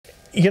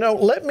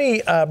let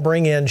me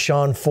bring in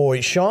Sean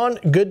Feucht. Sean,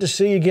 good to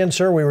see you again,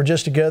 sir. We were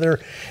just together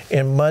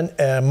in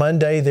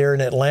Monday there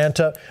in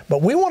Atlanta.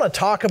 But we want to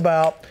talk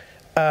about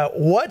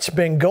what's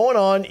been going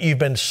on. You've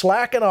been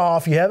slacking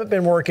off. You haven't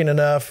been working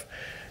enough.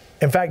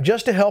 In fact,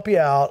 just to help you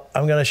out,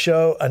 I'm going to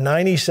show a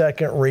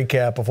 90-second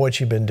recap of what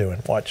you've been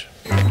doing. Watch.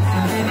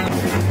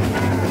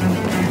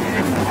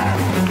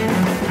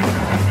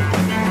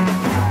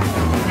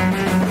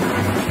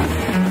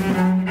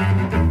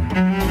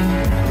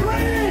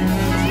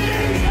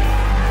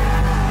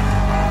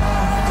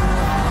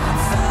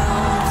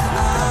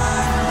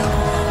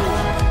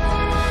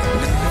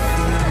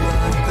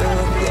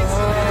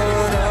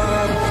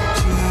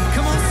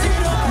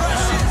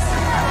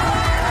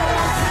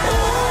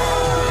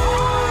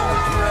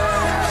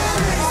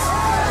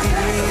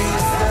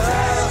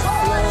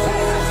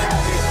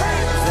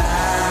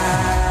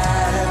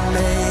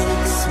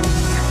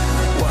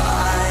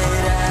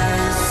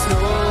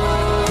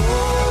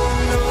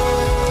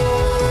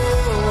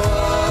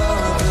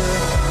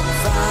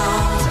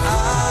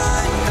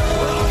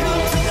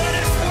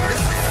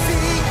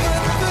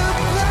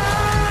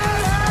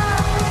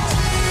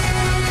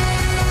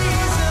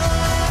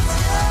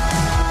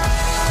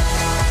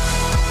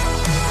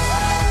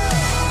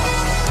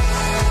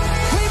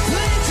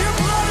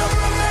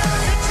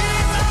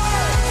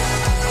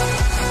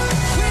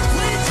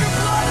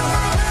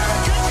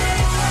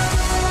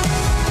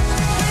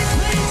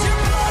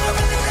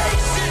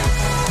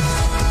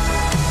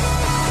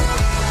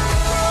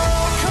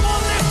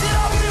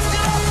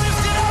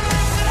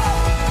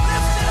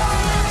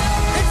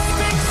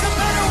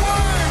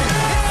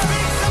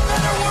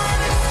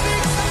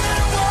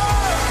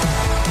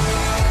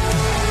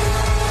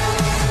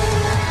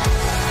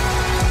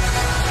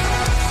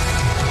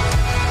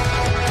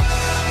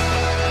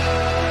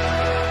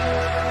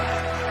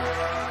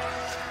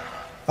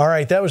 All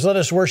right, that was Let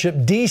Us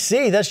Worship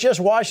D.C. That's just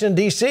Washington,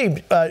 D.C.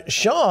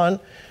 Sean,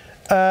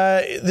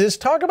 this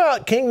talk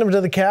about Kingdom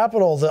to the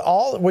Capitol,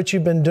 all what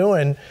you've been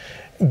doing.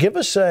 Give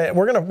us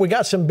we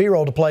got some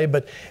B-roll to play,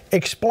 but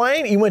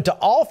explain. You went to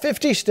all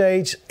 50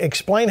 states.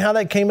 Explain how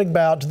that came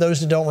about to those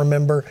that don't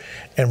remember,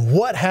 and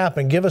what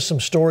happened. Give us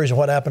some stories of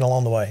what happened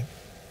along the way.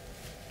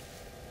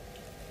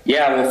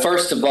 Yeah, well,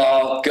 first of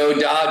all, go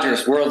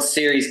Dodgers, World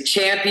Series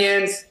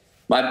champions.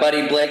 My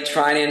buddy Blake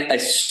Treinen, a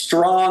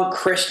strong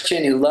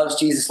Christian who loves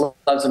Jesus,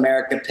 loves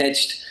America,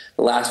 pitched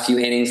the last few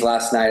innings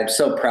last night. I'm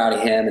so proud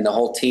of him and the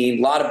whole team.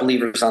 A lot of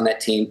believers on that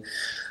team.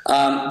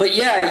 But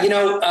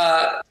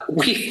yeah,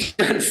 we've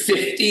done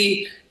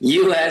 50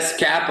 U.S.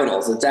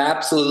 capitals. It's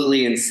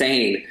absolutely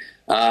insane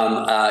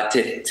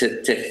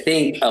to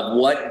think of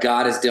what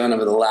God has done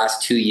over the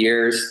last 2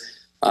 years.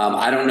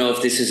 I don't know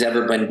if this has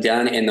ever been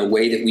done in the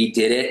way that we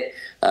did it.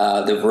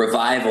 The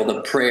revival,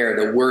 the prayer,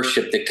 the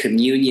worship, the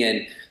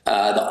communion,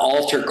 the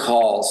altar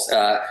calls,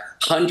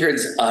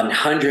 hundreds and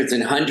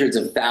hundreds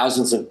of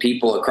thousands of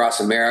people across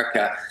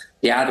America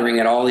gathering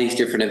at all these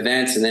different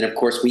events. And then, of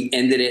course, we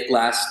ended it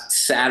last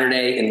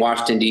Saturday in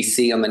Washington,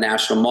 D.C. on the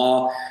National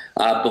Mall.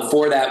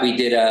 Before that, we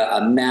did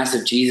a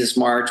massive Jesus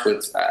March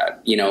with,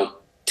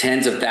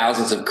 tens of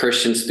thousands of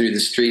Christians through the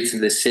streets of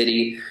the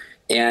city.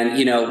 And,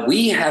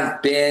 we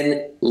have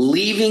been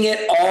leaving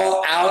it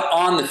all out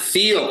on the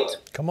field.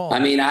 Come on. I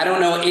mean, I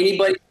don't know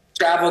anybody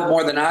traveled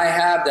more than I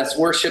have, that's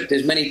worshiped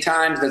as many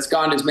times, that's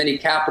gone to as many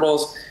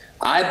capitals.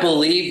 I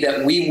believe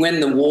that we win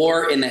the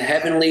war in the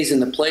heavenlies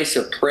in the place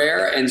of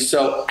prayer. And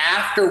so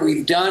after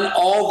we've done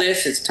all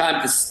this, it's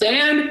time to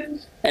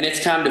stand and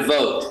it's time to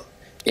vote.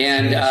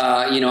 And,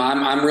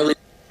 I'm really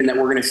hoping that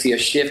we're going to see a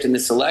shift in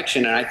this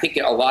election. And I think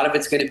a lot of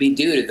it's going to be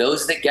due to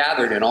those that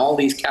gathered in all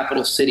these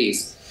capital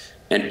cities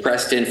and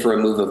pressed in for a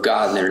move of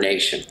God in their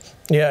nation.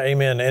 Yeah,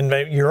 amen.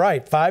 And you're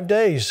right. 5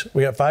 days.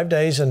 We got 5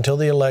 days until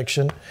the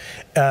election.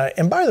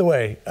 And by the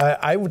way,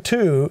 I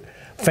too,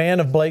 fan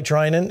of Blake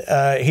Treinen.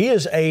 He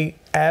is a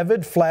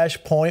avid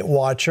Flashpoint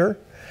watcher.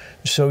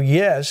 So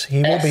yes,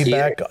 he will be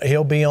back.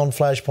 He'll be on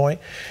Flashpoint.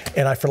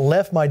 And I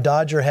left my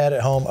Dodger hat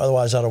at home.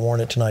 Otherwise, I'd have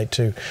worn it tonight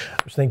too.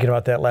 I was thinking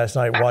about that last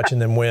night, watching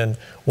them win.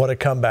 What a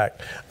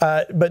comeback!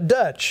 But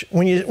Dutch,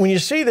 when you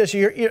see this,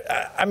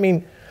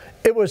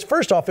 it was,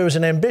 first off, it was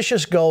an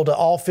ambitious goal to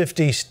all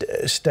 50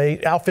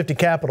 all 50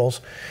 capitals,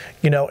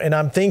 and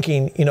I'm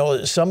thinking,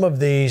 some of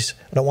these,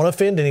 I don't want to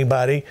offend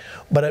anybody,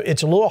 but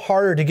it's a little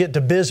harder to get to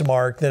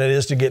Bismarck than it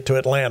is to get to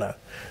Atlanta.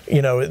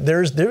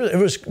 It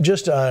was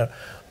just a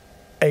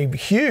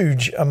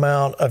huge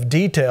amount of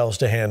details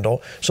to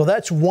handle. So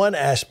that's one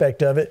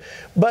aspect of it.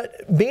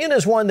 But being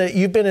as one that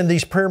you've been in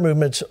these prayer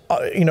movements,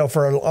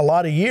 for a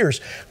lot of years,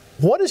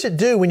 what does it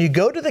do when you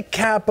go to the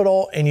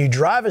Capitol and you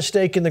drive a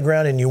stake in the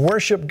ground and you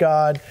worship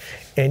God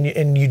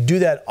and you do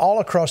that all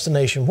across the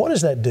nation? What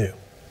does that do?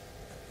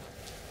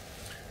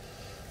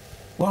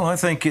 Well, I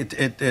think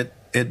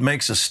it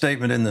makes a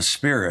statement in the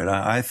spirit.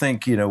 I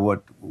think,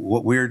 what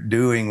we're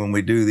doing when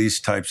we do these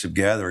types of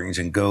gatherings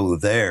and go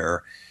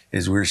there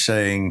is we're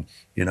saying,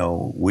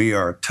 we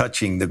are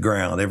touching the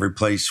ground every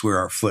place where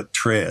our foot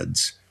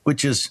treads,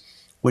 which is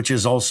which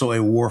is also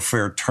a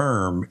warfare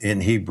term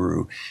in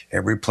Hebrew.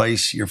 Every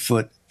place your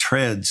foot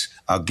treads,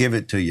 I'll give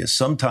it to you.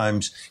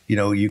 Sometimes,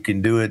 you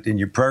can do it in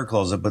your prayer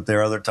closet, but there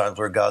are other times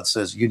where God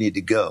says you need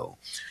to go.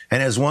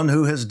 And as one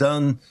who has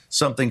done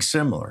something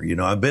similar,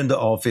 I've been to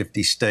all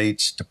 50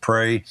 states to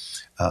pray,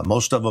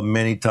 most of them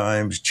many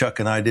times. Chuck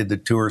and I did the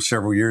tour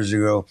several years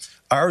ago.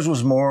 Ours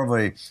was more of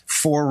a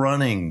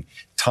forerunning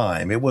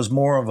time. It was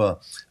more of a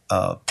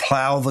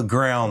plow the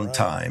ground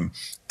time.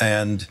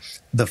 And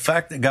the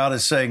fact that God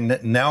is saying,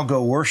 now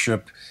go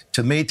worship,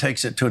 to me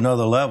takes it to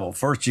another level.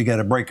 First, you got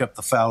to break up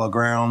the fallow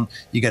ground.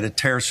 You got to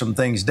tear some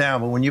things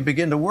down. But when you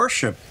begin to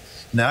worship,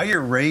 now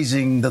you're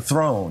raising the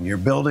throne. You're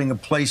building a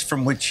place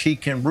from which he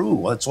can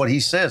rule. That's what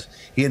he says.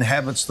 He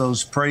inhabits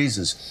those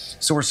praises.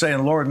 So we're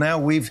saying, Lord, now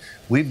we've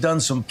done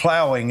some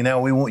plowing. Now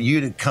we want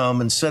you to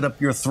come and set up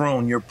your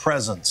throne, your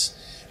presence.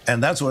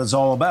 And that's what it's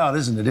all about,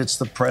 isn't it? It's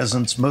the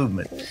presence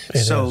movement.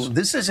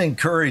 This is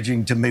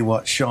encouraging to me,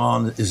 what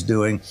Sean is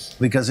doing,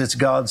 because it's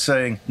God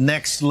saying,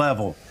 next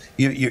level.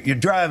 You're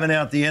driving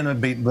out the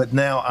enemy, but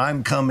now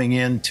I'm coming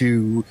in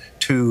to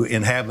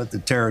inhabit the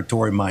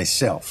territory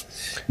myself.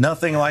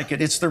 Nothing like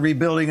it. It's the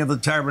rebuilding of the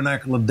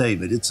tabernacle of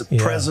David. It's a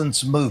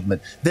presence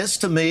movement. This,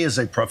 to me, is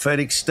a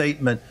prophetic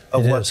statement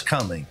of what's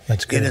coming.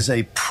 That's good. It is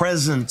a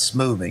presence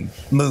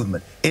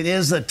movement. It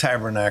is the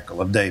tabernacle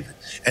of David.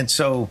 And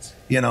so,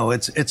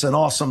 it's an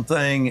awesome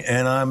thing,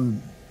 and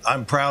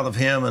I'm proud of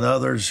him and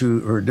others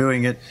who are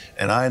doing it.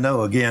 And I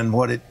know, again,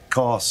 what it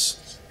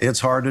costs. It's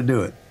hard to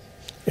do it.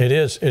 It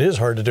is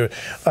hard to do it.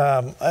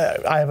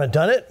 I haven't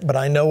done it, but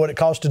I know what it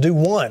costs to do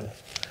one.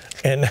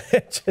 And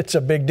it's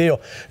a big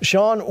deal.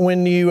 Sean,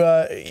 when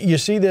you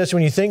see this,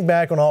 when you think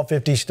back on all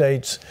 50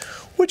 states,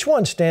 which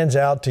one stands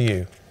out to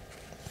you?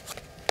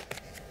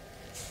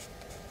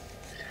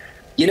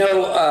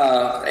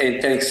 And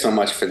thanks so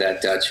much for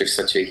that, Dutch. You're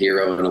such a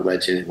hero and a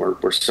legend.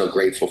 We're so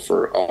grateful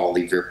for all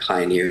of your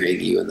pioneering,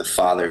 you and the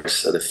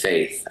fathers of the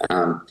faith.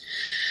 To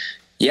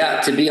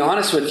be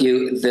honest with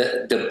you,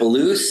 the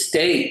blue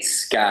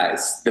states,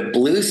 guys, the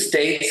blue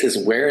states is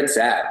where it's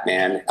at,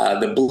 man.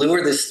 The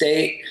bluer the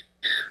state,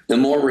 the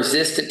more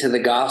resistant to the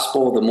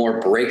gospel, the more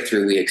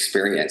breakthrough we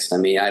experienced. I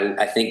mean,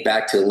 I think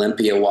back to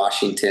Olympia,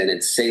 Washington,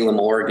 and Salem,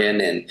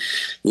 Oregon, and,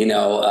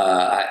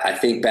 I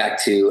think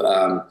back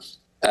to,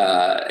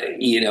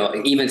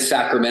 even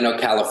Sacramento,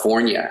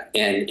 California,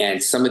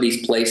 and some of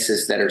these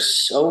places that are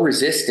so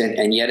resistant,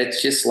 and yet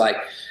it's just like,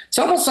 it's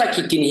almost like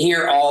you can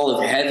hear all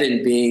of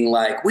heaven being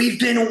like, we've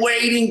been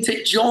waiting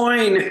to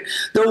join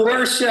the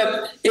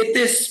worship at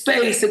this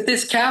space, at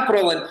this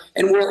capital.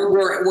 And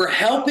we're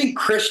helping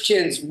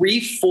Christians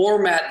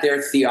reformat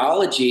their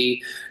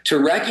theology to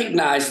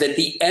recognize that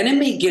the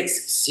enemy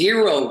gets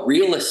zero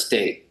real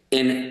estate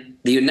in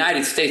the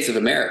United States of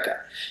America.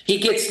 He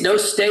gets no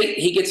state.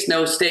 He gets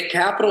no state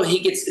capital. He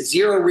gets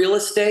zero real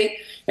estate.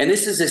 And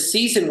this is a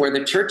season where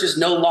the church is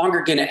no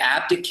longer going to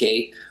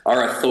abdicate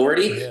our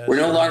authority. Yes. We're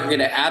no longer going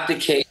to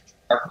abdicate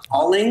our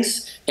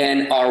callings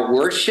and our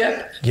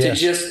worship to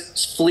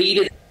just flee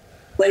to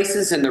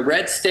places in the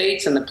red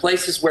states and the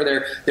places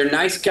where they're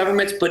nice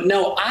governments. But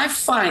no, I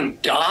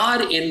find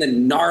God in the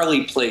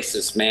gnarly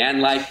places, man.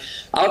 Like,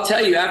 I'll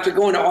tell you, after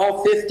going to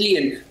all 50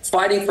 and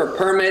fighting for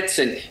permits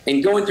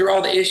and going through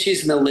all the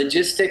issues and the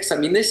logistics, I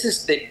mean, this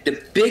is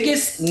the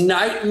biggest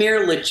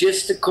nightmare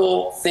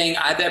logistical thing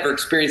I've ever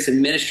experienced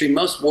in ministry,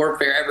 most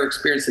warfare ever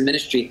experienced in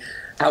ministry.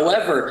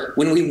 However,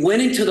 when we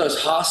went into those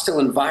hostile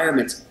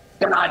environments,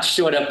 God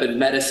showed up and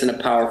met us in a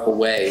powerful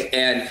way.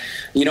 And,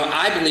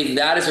 I believe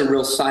that is a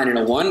real sign and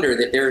a wonder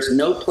that there is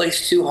no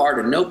place too hard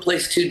and no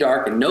place too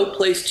dark and no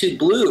place too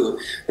blue.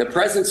 The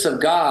presence of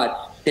God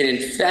can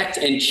infect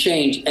and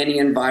change any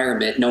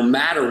environment, no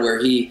matter where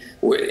we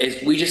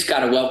just got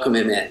to welcome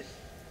him in.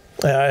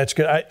 Yeah, it's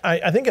good.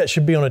 I think that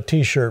should be on a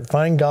T-shirt.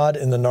 Find God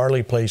in the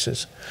gnarly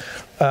places.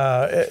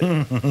 Let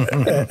me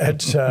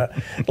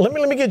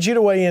get you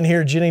to weigh in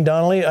here, Jenny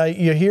Donnelly.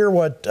 You hear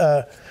what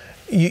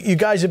you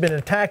guys have been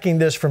attacking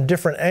this from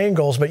different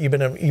angles, but you've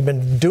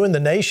been doing the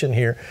nation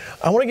here.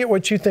 I want to get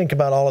what you think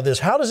about all of this.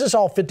 How does this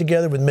all fit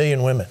together with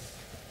Million Women?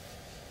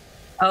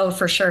 Oh,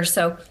 for sure.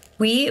 So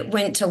we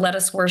went to Let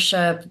Us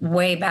Worship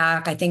way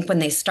back, I think, when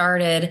they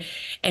started,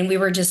 and we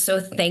were just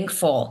so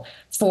thankful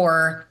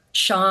for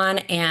Sean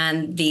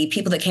and the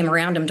people that came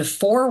around him to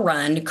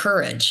forerun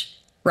courage,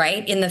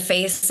 right? In the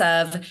face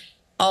of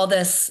all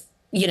this,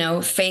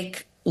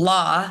 fake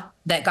law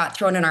that got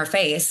thrown in our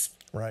face.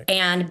 Right.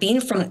 And being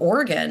from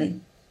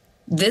Oregon,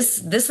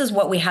 this is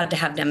what we had to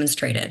have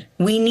demonstrated.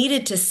 We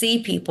needed to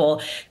see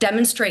people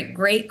demonstrate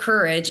great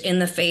courage in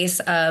the face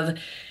of,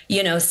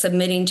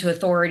 submitting to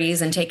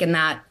authorities and taking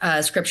that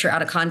scripture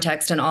out of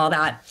context and all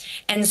that.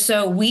 And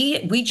so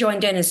we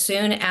joined in as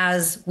soon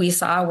as we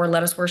saw where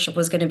Let Us Worship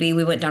was going to be.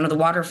 We went down to the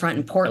waterfront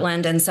in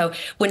Portland. And so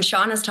when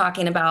Sean is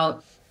talking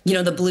about,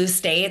 the blue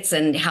states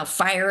and how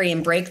fiery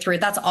and breakthrough,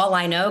 that's all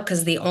I know,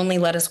 because the only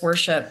Let Us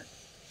Worship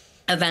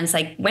events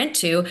I went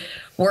to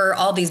were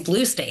all these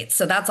blue states.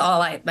 So that's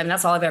all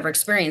that's all I've ever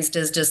experienced,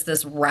 is just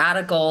this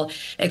radical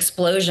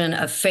explosion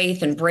of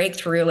faith and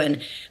breakthrough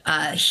and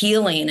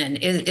healing, and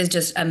is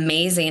just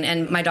amazing.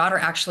 And my daughter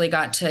actually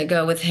got to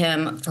go with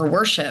him for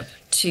worship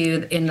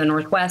in the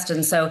Northwest.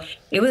 And so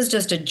it was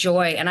just a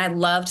joy. And I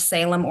loved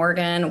Salem,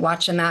 Oregon,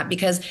 watching that,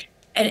 because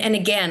and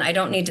again, I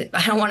don't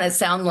want to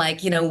sound like,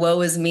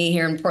 woe is me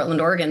here in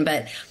Portland, Oregon,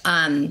 but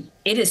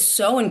it is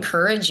so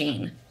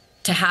encouraging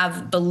to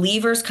have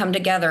believers come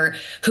together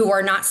who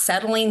are not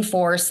settling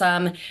for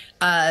some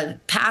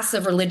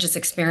passive religious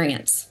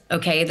experience.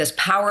 Okay, this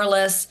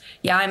powerless,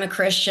 yeah, I'm a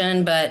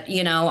Christian, but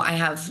I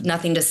have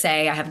nothing to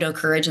say. I have no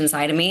courage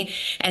inside of me.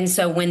 And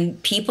so when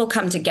people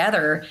come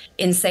together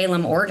in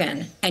Salem,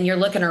 Oregon, and you're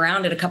looking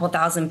around at a couple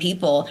thousand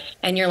people,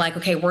 and you're like,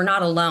 okay, we're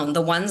not alone.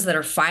 The ones that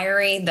are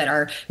fiery, that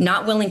are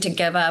not willing to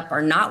give up,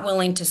 are not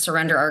willing to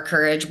surrender our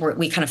courage,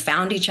 we kind of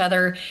found each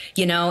other,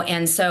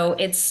 and so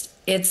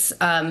it's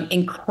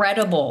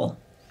incredible,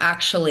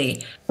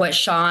 actually, what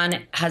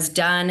Sean has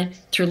done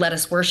through Let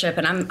Us Worship,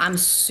 and I'm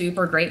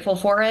super grateful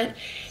for it.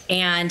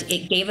 And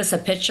it gave us a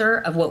picture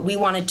of what we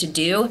wanted to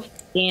do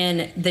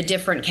in the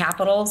different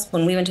capitals,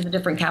 when we went to the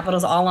different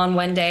capitals all on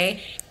one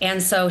day.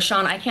 And so,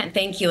 Sean, I can't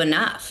thank you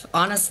enough,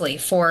 honestly,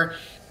 for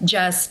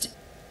just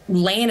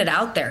laying it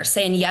out there,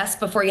 saying yes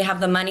before you have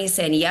the money,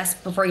 saying yes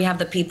before you have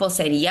the people,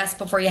 saying yes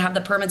before you have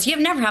the permits. You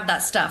never have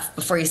that stuff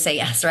before you say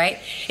yes, right?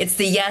 It's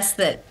the yes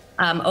that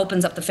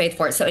opens up the faith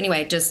for it. So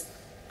anyway, just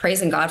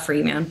praising God for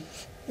you, man.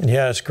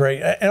 Yeah, it's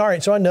great. And all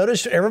right, so I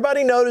noticed,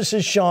 everybody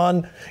notices,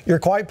 Sean, you're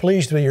quite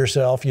pleased with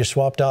yourself. You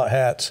swapped out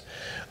hats.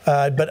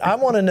 But I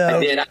want to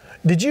know,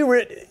 did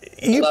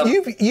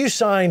you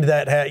signed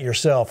that hat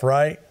yourself,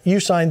 right? You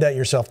signed that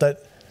yourself.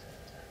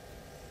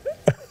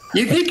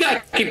 You think I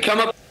could come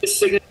up with his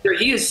signature?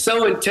 He is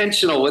so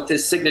intentional with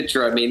his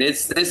signature. I mean,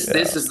 this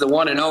is the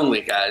one and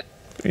only, guys.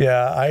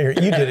 Yeah, I hear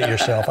you did it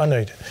yourself. I know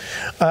you did.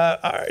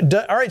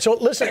 All right, so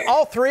listen,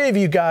 all three of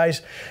you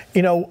guys,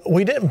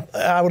 we didn't.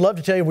 I would love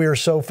to tell you we were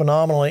so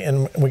phenomenally,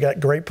 and we got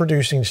great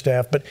producing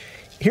staff. But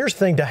here's the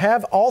thing: to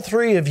have all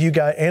three of you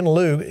guys, and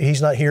Lou,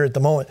 he's not here at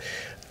the moment,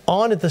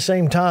 on at the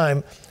same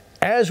time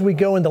as we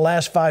go in the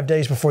last 5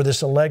 days before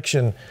this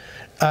election.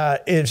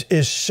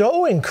 Is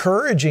so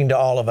encouraging to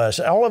all of us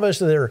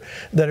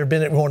that have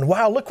been going,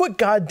 wow, look what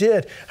God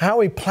did,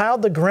 how He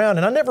plowed the ground.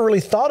 And I never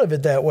really thought of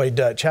it that way,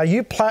 Dutch, how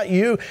you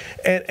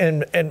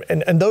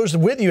and those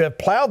with you have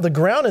plowed the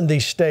ground in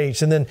these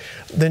states. And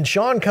then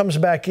Sean comes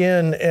back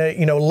in,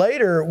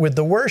 later with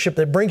the worship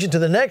that brings you to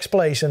the next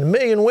place, and 1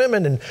 million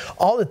women and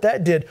all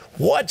that did.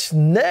 What's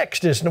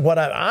next is what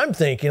I'm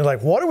thinking.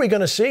 Like, what are we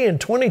going to see in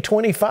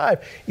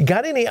 2025? You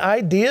got any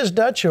ideas,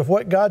 Dutch, of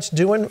what God's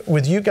doing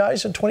with you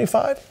guys in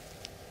 25?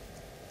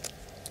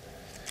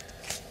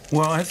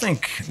 Well, I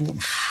think,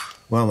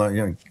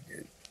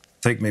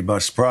 take me by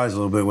surprise a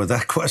little bit with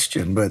that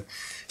question, but,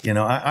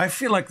 I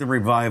feel like the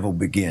revival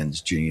begins,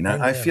 Gene.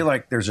 I feel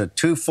like there's a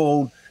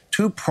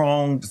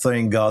two-pronged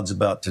thing God's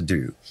about to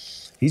do.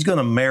 He's going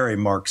to marry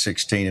Mark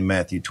 16 and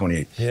Matthew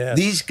 28. Yes.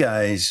 These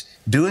guys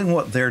doing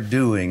what they're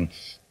doing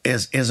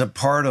is a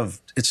part of,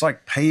 it's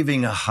like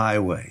paving a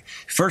highway.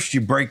 First,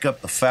 you break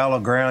up the fallow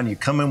ground, you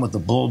come in with the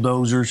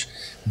bulldozers.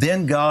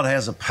 Then God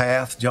has a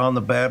path, John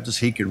the Baptist,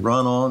 he can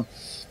run on.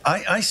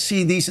 I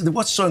see these.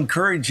 What's so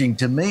encouraging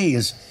to me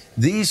is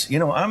these,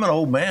 I'm an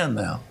old man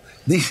now.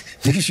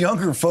 These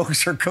younger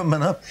folks are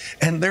coming up,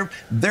 and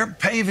they're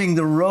paving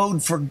the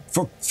road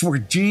for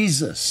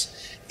Jesus.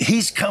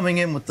 He's coming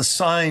in with the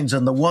signs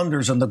and the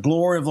wonders, and the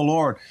glory of the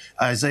Lord,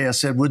 Isaiah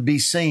said, would be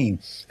seen.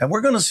 And we're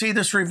going to see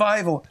this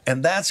revival,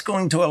 and that's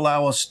going to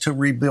allow us to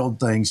rebuild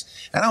things.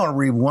 And I want to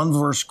read one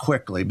verse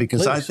quickly,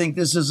 because I think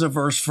this is a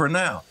verse for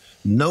now.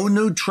 No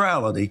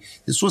neutrality.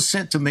 This was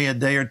sent to me a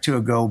day or two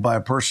ago by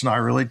a person I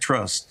really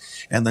trust.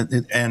 And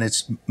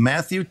it's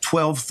Matthew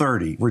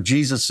 12:30, where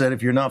Jesus said,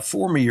 if you're not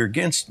for me, you're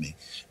against me.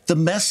 The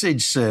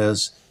Message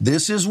says,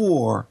 this is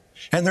war,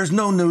 and there's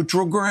no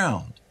neutral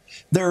ground.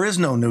 There is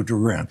no neutral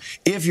ground.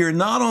 If you're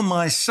not on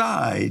my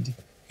side,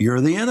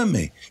 you're the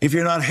enemy. If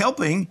you're not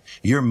helping,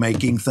 you're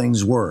making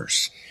things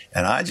worse.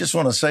 And I just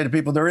want to say to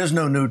people, there is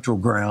no neutral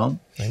ground.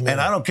 Amen.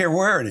 And I don't care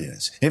where it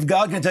is. If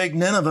God can take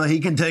Nineveh, he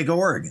can take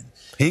Oregon.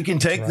 He can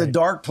take the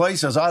dark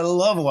places. I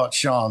love what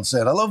Sean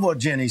said. I love what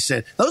Jenny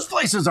said. Those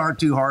places aren't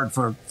too hard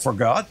for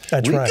God.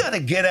 We've got to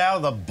get out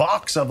of the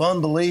box of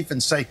unbelief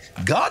and say,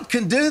 God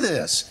can do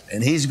this,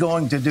 and he's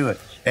going to do it.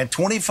 And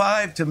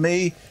 25, to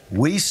me,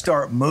 we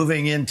start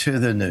moving into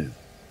the new.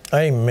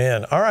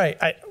 Amen. All right.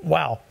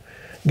 Wow.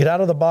 Get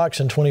out of the box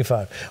in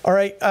 25. All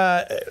right,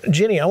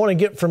 Jenny, I want to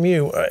get from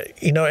you,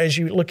 as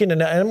you look into,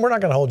 and we're not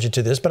going to hold you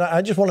to this, but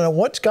I just want to know,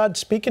 what's God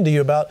speaking to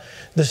you about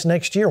this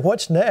next year?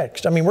 What's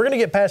next? I mean, we're going to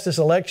get past this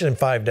election in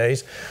 5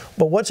 days,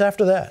 but what's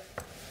after that?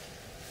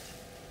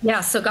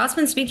 Yeah, so God's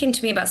been speaking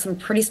to me about some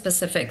pretty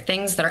specific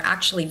things that are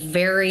actually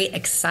very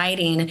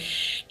exciting.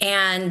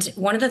 And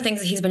one of the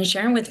things that he's been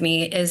sharing with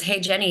me is, hey,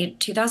 Jenny,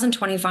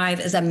 2025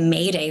 is a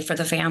May Day for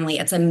the family.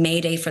 It's a May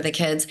Day for the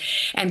kids.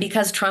 And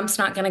because Trump's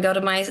not going to go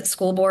to my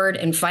school board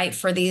and fight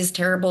for these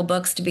terrible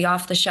books to be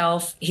off the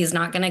shelf, he's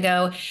not going to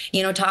go,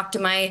 talk to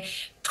my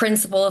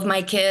principal of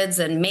my kids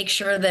and make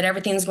sure that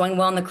everything's going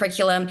well in the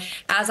curriculum.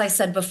 As I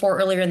said before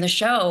earlier in the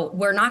show,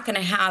 we're not going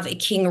to have a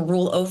king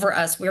rule over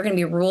us. We're going to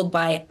be ruled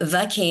by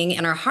the king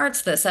in our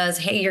hearts that says,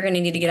 hey, you're going to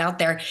need to get out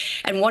there.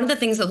 And one of the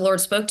things that the Lord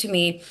spoke to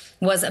me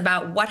was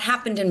about what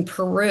happened in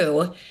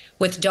Peru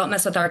with Don't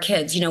Mess With Our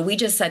Kids. We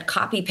just said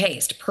copy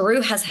paste.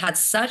 Peru has had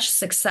such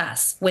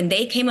success. When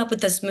they came up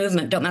with this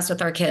movement, Don't Mess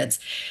With Our Kids,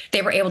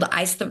 they were able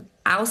to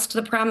oust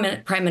the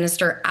prime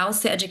minister,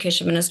 oust the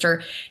education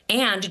minister,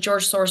 and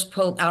George Soros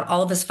pulled out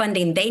all of his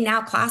funding. They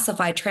now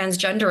classify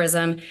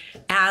transgenderism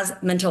as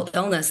mental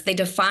illness. They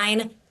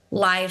define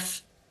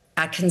life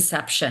at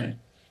conception.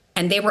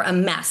 And they were a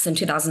mess in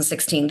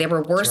 2016. They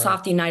were worse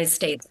off the United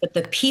States, but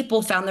the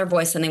people found their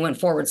voice and they went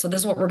forward. So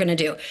this is what we're going to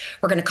do.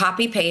 We're going to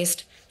copy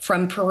paste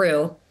from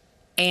Peru.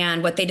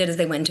 And what they did is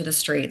they went into the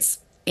streets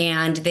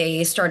and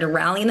they started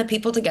rallying the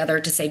people together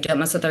to say, don't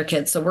mess with our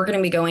kids. So we're going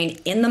to be going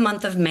in the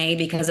month of May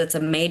because it's a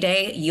May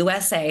Day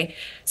USA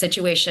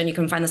situation. You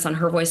can find this on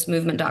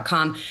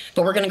hervoicemovement.com.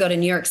 But we're going to go to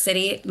New York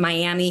City,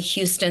 Miami,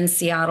 Houston,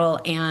 Seattle,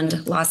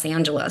 and Los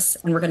Angeles.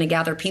 And we're going to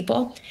gather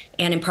people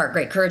and impart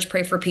great courage,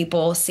 pray for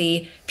people,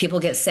 see people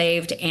get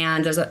saved.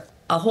 And there's a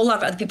whole lot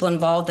of other people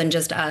involved than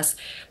just us.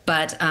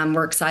 But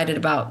we're excited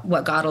about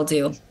what God will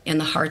do in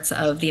the hearts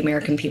of the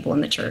American people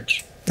in the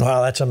church.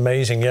 Wow, that's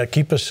amazing. Yeah,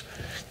 keep us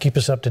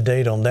up to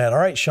date on that. All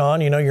right,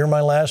 Sean, you're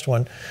my last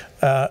one.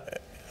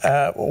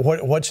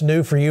 What's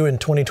new for you in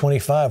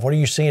 2025? What are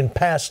you seeing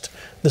past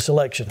this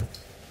election?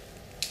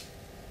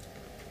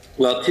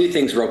 Well, two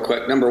things real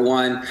quick. Number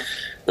one,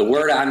 the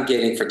word I'm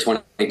getting for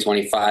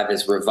 2025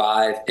 is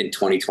revive in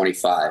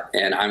 2025.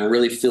 And I'm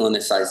really feeling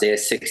this Isaiah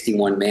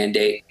 61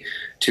 mandate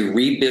to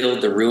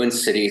rebuild the ruined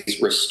cities,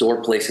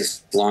 restore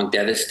places long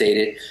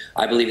devastated.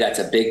 I believe that's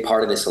a big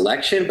part of this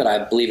election, but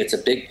I believe it's a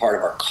big part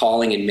of our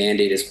calling and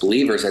mandate as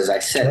believers. As I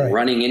said,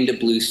 running into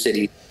blue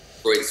cities,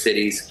 destroyed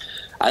cities.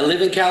 I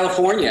live in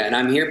California, and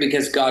I'm here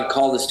because God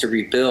called us to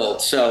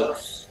rebuild. So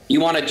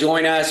you want to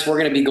join us? We're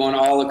going to be going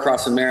all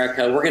across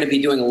America. We're going to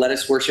be doing a Let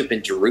Us Worship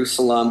in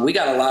Jerusalem. We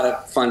got a lot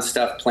of fun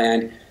stuff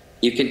planned.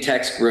 You can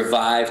text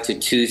REVIVE to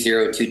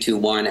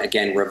 20221.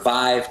 Again,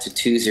 REVIVE to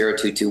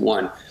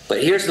 20221.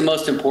 But here's the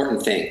most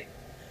important thing.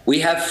 We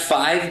have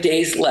 5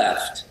 days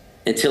left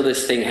until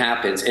this thing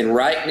happens. And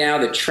right now,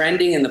 the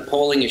trending and the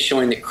polling is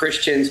showing that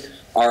Christians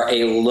are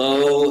a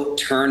low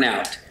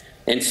turnout.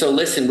 And so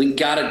listen, we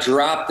got to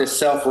drop the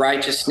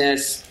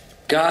self-righteousness.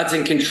 God's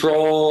in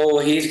control.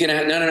 He's going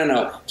to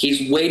no.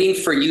 He's waiting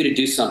for you to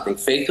do something.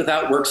 Faith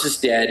without works is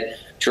dead.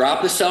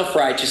 Drop the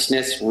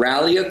self-righteousness,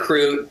 rally a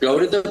crew, go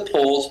to the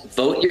polls,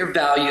 vote your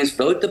values,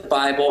 vote the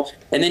Bible,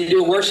 and then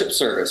do a worship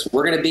service.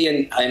 We're going to be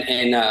in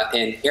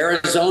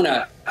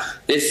Arizona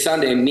this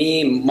Sunday.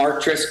 Me,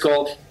 Mark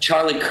Driscoll,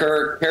 Charlie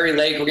Kirk, Perry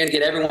Lake. We're going to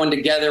get everyone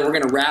together. We're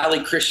going to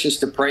rally Christians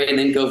to pray and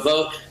then go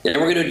vote. Then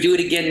we're going to do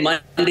it again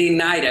Monday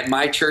night at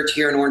my church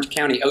here in Orange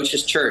County,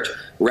 Osh's Church.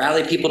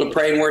 Rally people to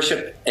pray and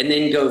worship and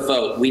then go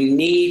vote. We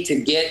need to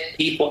get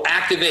people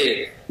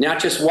activated, not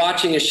just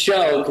watching a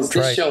show, because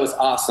this show is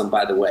awesome,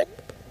 by the way,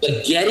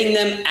 but getting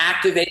them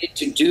activated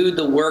to do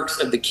the works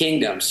of the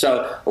kingdom.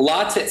 So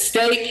lots at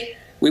stake.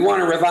 We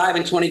want to revive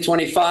in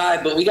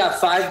 2025, but we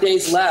got 5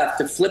 days left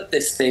to flip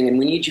this thing, and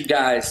we need you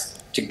guys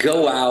to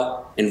go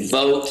out and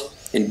vote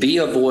and be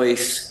a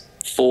voice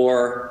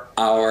for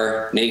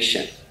our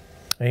nation.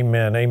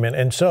 Amen, amen.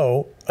 And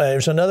so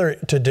there's another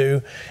to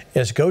do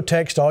is go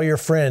text all your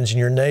friends and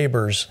your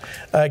neighbors.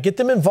 Get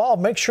them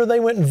involved. Make sure they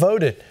went and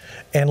voted.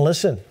 And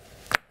listen,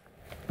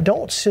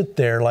 don't sit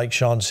there, like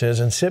Sean says,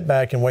 and sit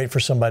back and wait for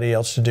somebody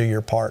else to do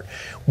your part.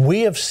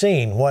 We have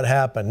seen what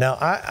happened. Now,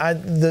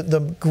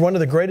 one of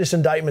the greatest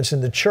indictments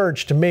in the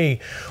church to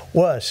me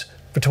was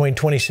between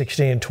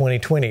 2016 and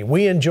 2020.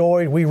 We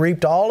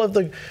reaped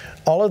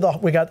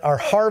we got our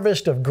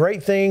harvest of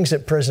great things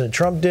that President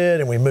Trump did,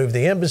 and we moved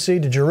the embassy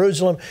to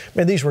Jerusalem.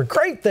 Man, these were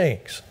great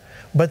things.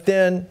 But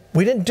then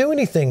we didn't do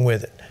anything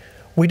with it.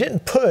 We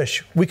didn't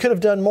push. We could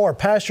have done more.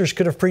 Pastors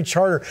could have preached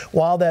harder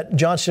while that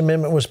Johnson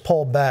Amendment was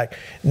pulled back.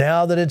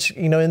 Now that it's,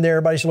 in there,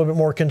 everybody's a little bit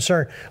more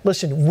concerned.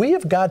 Listen, we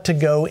have got to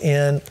go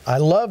in. I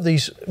love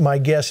my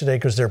guests today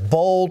because they're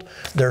bold,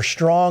 they're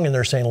strong, and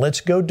they're saying,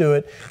 let's go do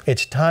it.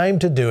 It's time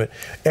to do it.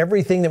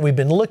 Everything that we've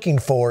been looking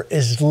for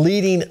is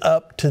leading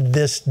up to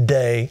this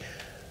day.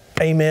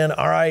 Amen.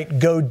 All right,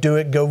 go do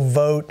it. Go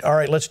vote. All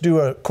right, let's do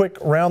a quick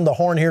round the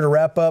horn here to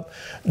wrap up.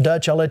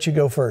 Dutch, I'll let you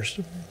go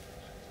first.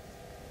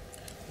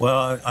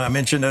 Well, I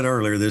mentioned it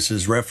earlier. This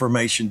is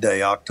Reformation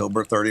Day,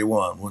 October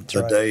 31,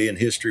 the day in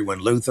history when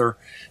Luther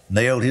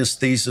nailed his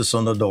thesis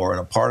on the door. And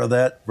a part of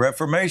that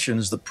Reformation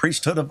is the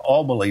priesthood of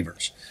all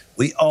believers.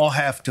 We all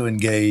have to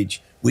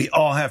engage We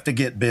all have to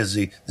get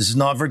busy. This is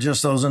not for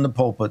just those in the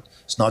pulpit.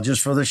 It's not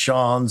just for the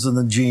Seans and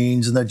the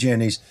Jeans and the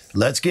Jennies.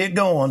 Let's get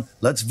going.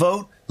 Let's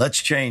vote. Let's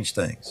change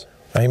things.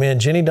 Amen.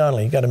 Jenny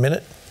Donnelly, you got a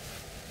minute?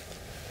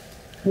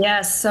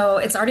 Yes, so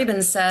it's already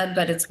been said,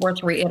 but it's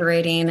worth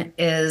reiterating,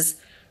 is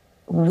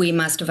we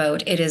must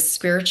vote. It is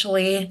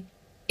spiritually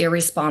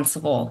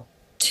irresponsible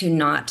to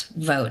not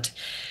vote.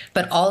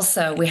 But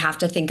also, we have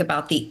to think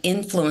about the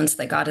influence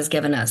that God has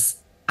given us.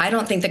 I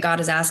don't think that God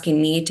is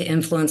asking me to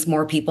influence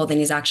more people than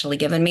he's actually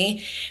given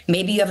me.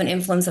 Maybe you have an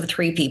influence of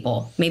 3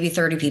 people, maybe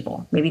 30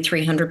 people, maybe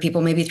 300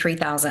 people, maybe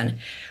 3,000.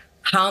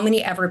 How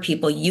many ever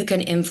people you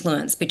can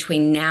influence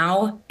between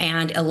now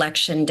and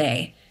election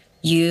day?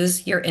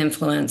 Use your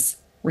influence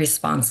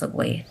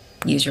responsibly.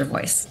 Use your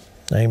voice.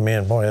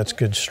 Amen. Boy, that's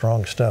good,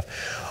 strong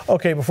stuff.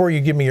 Okay, before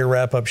you give me your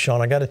wrap up,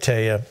 Sean, I got to tell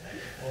you,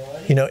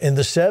 in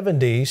the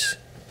 70s,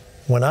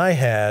 when I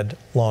had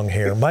long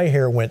hair, my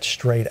hair went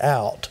straight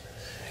out.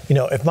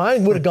 If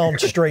mine would have gone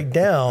straight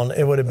down,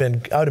 I would have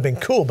been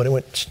cool, but it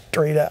went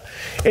straight out.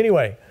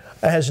 Anyway,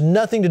 it has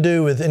nothing to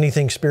do with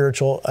anything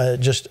spiritual,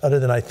 just other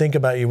than I think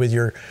about you with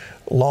your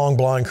long,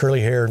 blonde,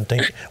 curly hair and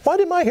think, why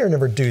did my hair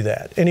never do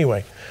that?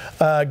 Anyway,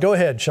 go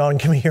ahead, Sean,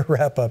 give me your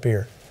wrap up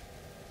here.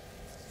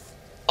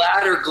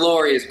 Latter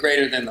glory is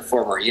greater than the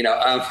former,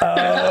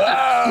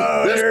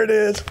 There it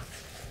is.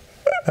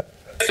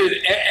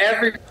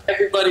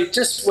 Everybody,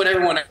 just what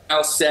everyone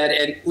else said.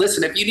 And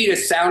listen, if you need a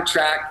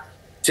soundtrack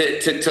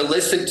to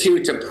listen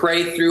to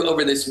pray through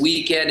over this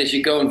weekend as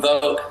you go and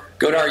vote,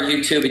 go to our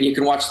YouTube and you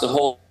can watch the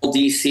whole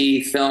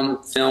DC film.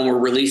 We're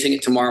releasing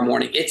it tomorrow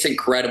morning. It's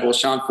incredible.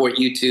 Sean Feucht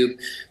YouTube.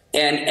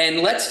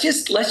 And let's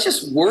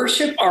just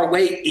worship our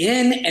way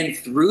in and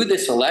through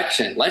this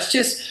election. Let's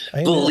just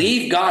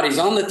believe God. He's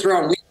on the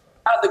throne. We've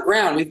out the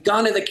ground. We've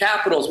gone to the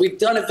capitals. We've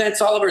done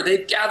events all over.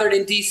 They've gathered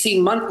in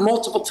DC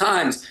multiple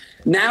times.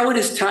 Now it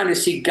is time to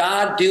see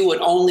God do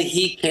what only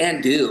he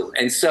can do.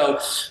 And so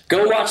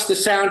go watch the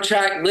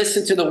soundtrack,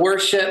 listen to the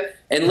worship,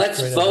 and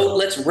let's vote.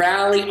 Let's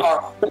rally.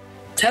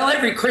 Tell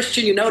every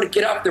Christian to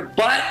get off their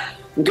butt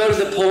and go to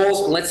the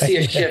polls, and let's see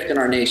a shift in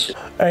our nation.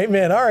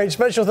 Amen. All right.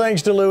 Special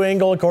thanks to Lou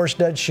Engle, of course,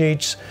 Dutch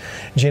Sheets,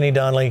 Jenny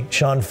Donnelly,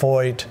 Sean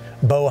Feucht,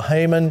 Bo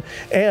Heyman,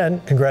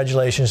 and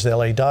congratulations to the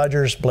LA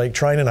Dodgers, Blake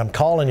Trinan. I'm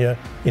calling you.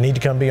 You need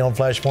to come be on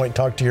Flashpoint and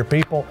talk to your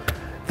people.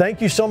 Thank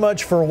you so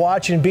much for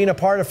watching, being a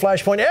part of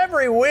Flashpoint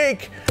every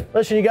week.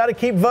 Listen, you got to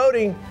keep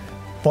voting.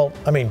 Well,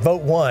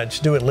 vote once,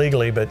 do it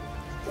legally, but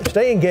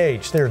stay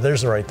engaged.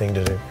 There's the right thing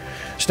to do.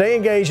 Stay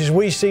engaged as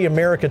we see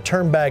America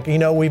turn back.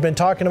 We've been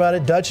talking about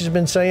it. Dutch has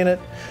been saying it.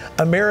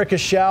 America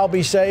shall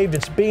be saved.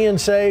 It's being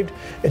saved.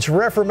 It's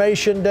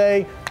Reformation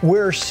Day.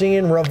 We're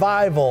seeing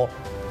revival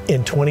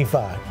in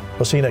 25.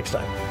 We'll see you next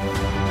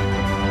time.